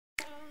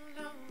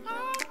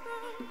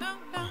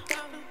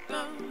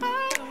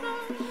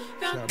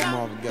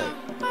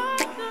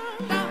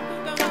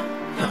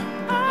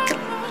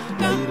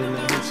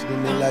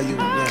love you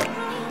again.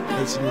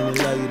 Hate you when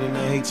they love you, then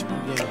they hate you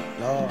again.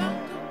 Lord.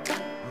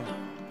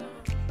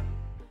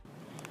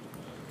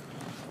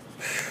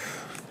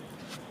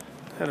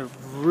 Had a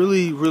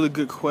really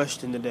good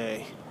question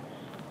today.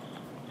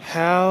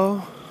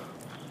 How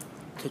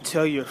to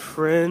tell your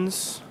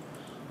friends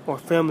or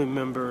family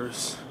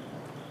members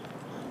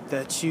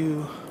that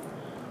you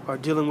are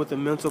dealing with a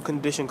mental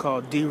condition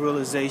called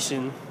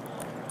derealization,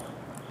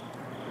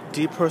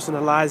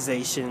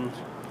 depersonalization,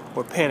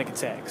 or panic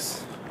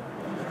attacks.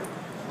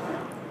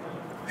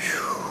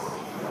 Whew.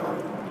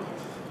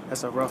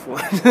 That's a rough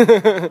one.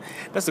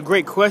 That's a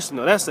great question,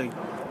 though. That's a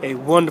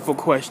wonderful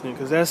question,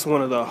 because that's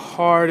one of the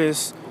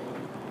hardest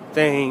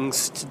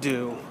things to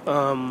do.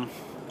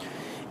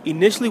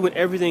 Initially, when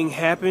everything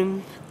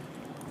happened,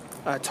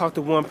 I talked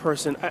to one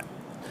person.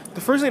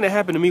 The first thing that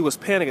happened to me was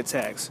panic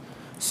attacks.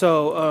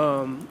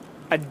 So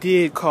I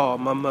did call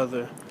my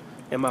mother,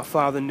 and my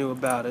father knew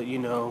about it,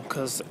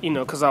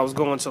 because I was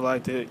going to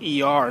like the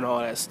ER and all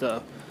that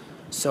stuff.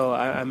 So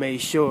I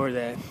made sure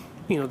that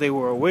they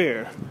were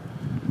aware.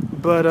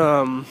 But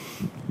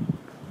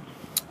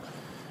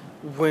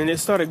when it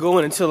started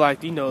going into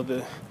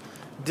the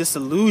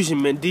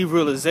disillusionment,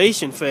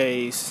 derealization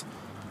phase,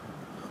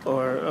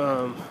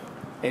 or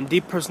and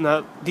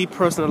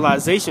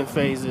depersonalization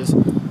phases,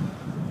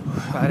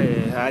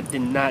 I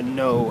did not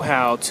know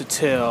how to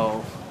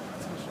tell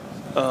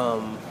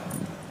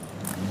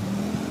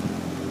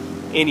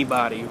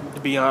anybody,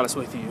 to be honest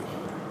with you,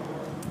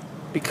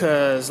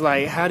 because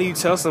how do you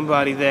tell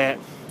somebody that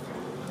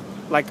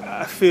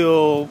I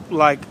feel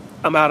like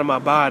I'm out of my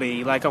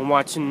body, like I'm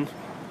watching,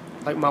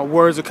 my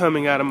words are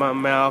coming out of my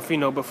mouth,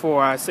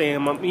 before I say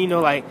them,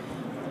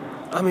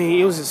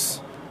 it was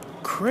just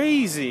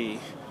crazy.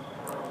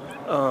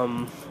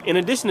 In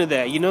addition to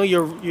that,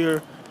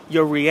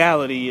 your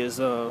reality is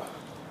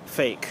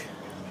fake.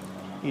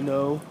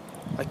 You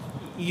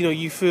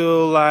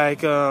feel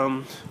like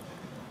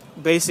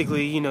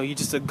basically, you're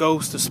just a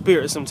ghost or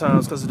spirit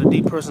sometimes because of the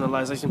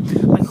depersonalization.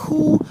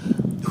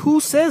 Who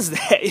says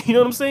that? You know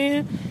what I'm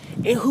saying?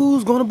 And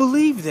who's gonna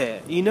believe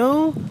that?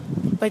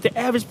 The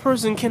average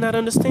person cannot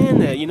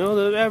understand that.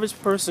 The average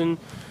person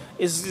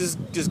is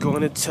just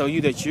going to tell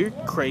you that you're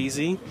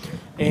crazy,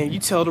 and you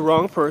tell the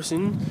wrong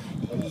person,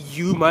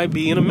 you might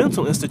be in a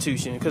mental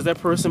institution because that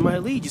person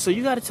might lead you. So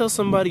you got to tell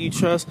somebody you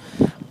trust.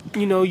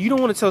 You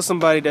don't want to tell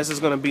somebody that's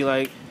just going to be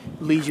lead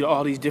you to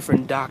all these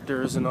different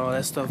doctors and all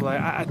that stuff.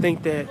 I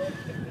think that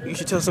you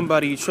should tell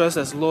somebody you trust,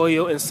 that's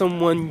loyal, and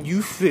someone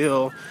you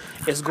feel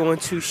is going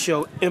to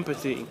show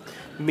empathy,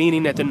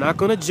 meaning that they're not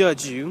going to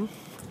judge you.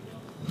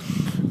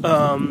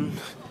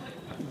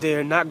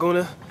 They're not going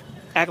to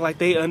act like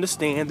they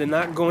understand. They're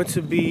not going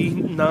to be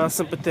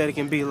non-sympathetic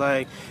and be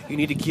like, you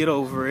need to get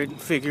over it,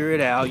 figure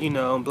it out,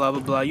 blah, blah,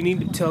 blah. You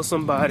need to tell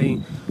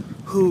somebody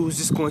who's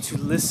just going to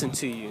listen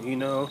to you,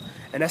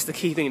 and that's the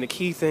key thing. The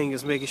key thing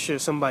is making sure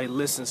somebody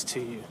listens to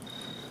you.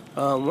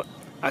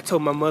 I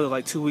told my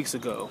mother 2 weeks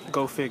ago,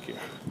 go figure,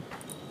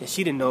 and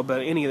she didn't know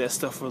about any of that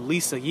stuff for at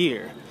least a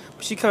year.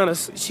 But she kind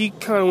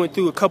of went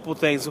through a couple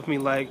things with me,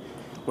 like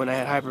when I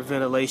had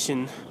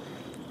hyperventilation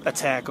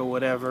attack or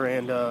whatever,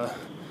 and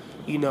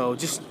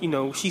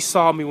she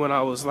saw me when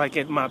I was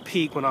at my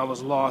peak, when I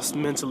was lost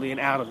mentally and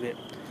out of it.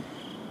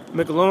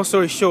 Make a long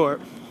story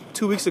short,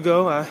 2 weeks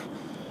ago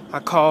I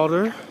called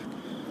her,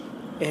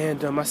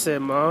 and I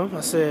said, Mom,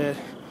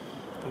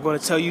 I'm going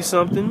to tell you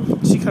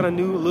something. She kind of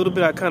knew a little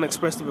bit. I kind of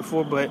expressed it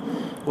before, but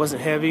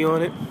wasn't heavy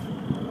on it.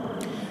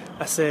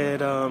 I said,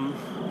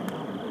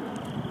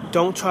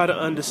 don't try to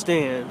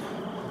understand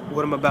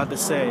what I'm about to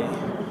say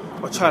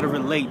or try to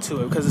relate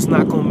to it, because it's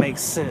not going to make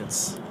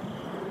sense.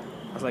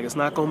 I was like, it's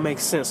not going to make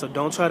sense, so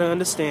don't try to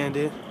understand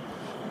it.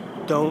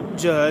 Don't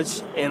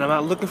judge, and I'm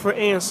not looking for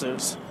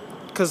answers,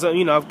 because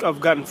I've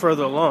gotten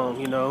further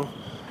along,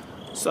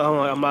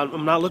 So I'm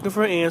not looking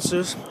for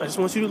answers. I just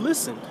want you to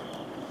listen.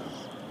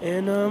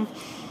 And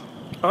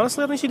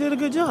honestly, I think she did a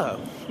good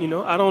job.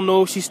 I don't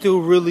know if she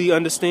still really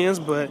understands,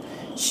 but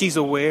she's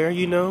aware.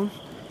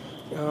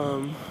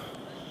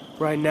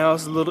 Right now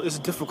it's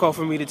difficult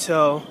for me to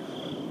tell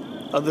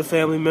other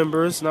family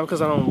members, not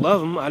because I don't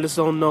love them. I just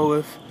don't know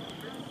if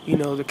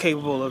they're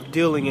capable of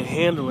dealing and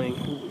handling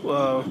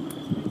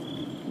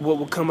what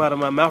will come out of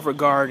my mouth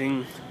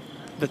regarding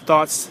the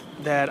thoughts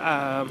that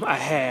I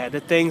had, the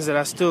things that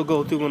I still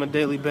go through on a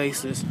daily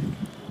basis.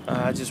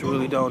 I just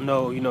really don't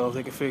know, if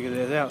they can figure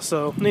that out.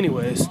 So,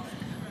 anyways,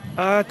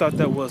 I thought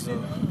that was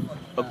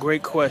a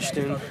great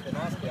question.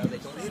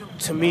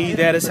 To me,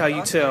 that is how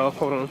you tell.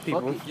 Hold on,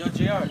 people.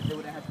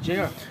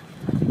 JR.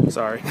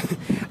 Sorry.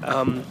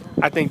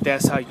 I think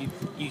that's how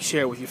you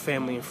share it with your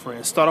family and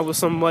friends. Start off with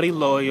somebody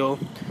loyal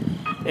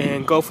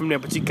and go from there.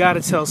 But you got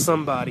to tell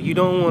somebody. You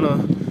don't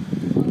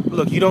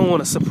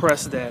want to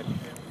suppress that.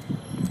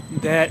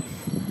 That,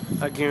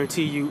 I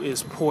guarantee you,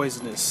 is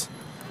poisonous.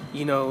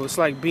 It's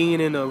like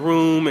being in a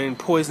room and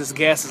poisonous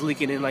gas is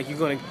leaking in.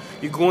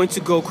 You're going to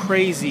go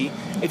crazy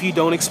if you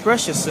don't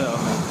express yourself,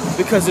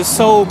 because it's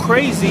so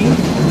crazy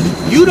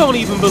you don't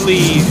even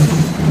believe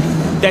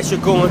that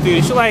you're going through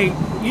this. You're like,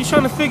 you're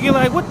trying to figure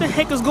like what the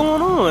heck is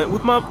going on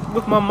with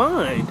my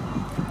mind.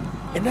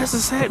 And that's the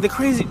sad, the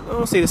crazy, I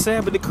don't say the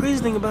sad, but the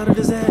crazy thing about it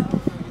is that,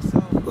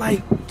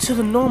 like, to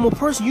the normal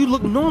person, you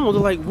look normal.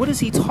 They're like, what is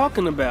he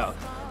talking about?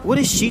 What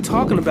is she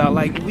talking about?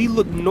 Like, we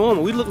look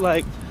normal. We look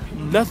like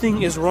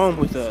nothing is wrong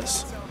with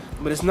us.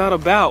 But it's not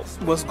about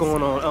what's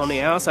going on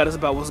the outside. It's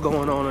about what's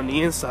going on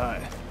the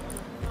inside.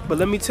 But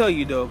let me tell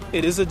you, though,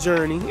 it is a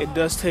journey. It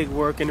does take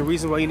work. And the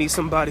reason why you need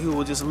somebody who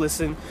will just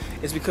listen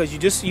is because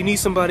you need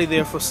somebody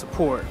there for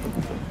support.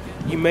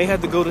 You may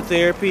have to go to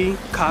therapy,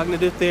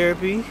 cognitive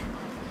therapy.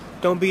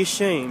 Don't be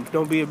ashamed.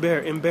 Don't be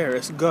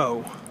embarrassed.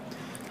 Go.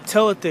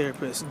 Tell a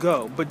therapist.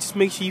 Go. But just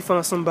make sure you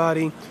find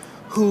somebody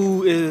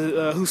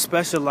who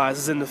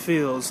specializes in the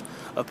fields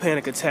of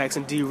panic attacks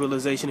and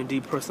derealization and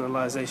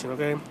depersonalization.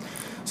 Okay.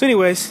 So,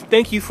 anyways,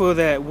 thank you for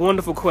that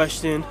wonderful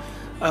question.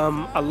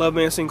 I love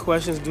answering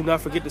questions. Do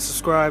not forget to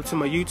subscribe to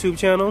my YouTube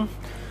channel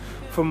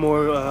for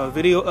more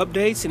video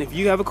updates. And if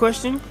you have a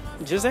question,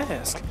 just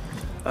ask.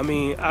 I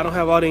mean, I don't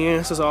have all the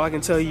answers. All I can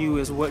tell you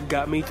is what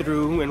got me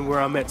through and where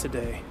I'm at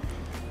today.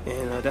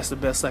 And that's the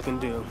best I can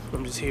do.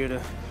 I'm just here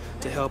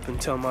to help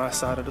and tell my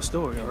side of the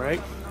story, all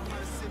right?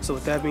 So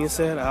with that being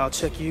said, I'll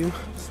check you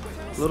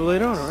a little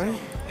later on, all right?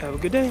 Have a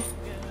good day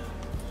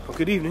or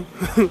good evening,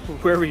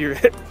 wherever you're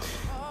at.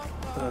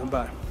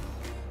 Bye.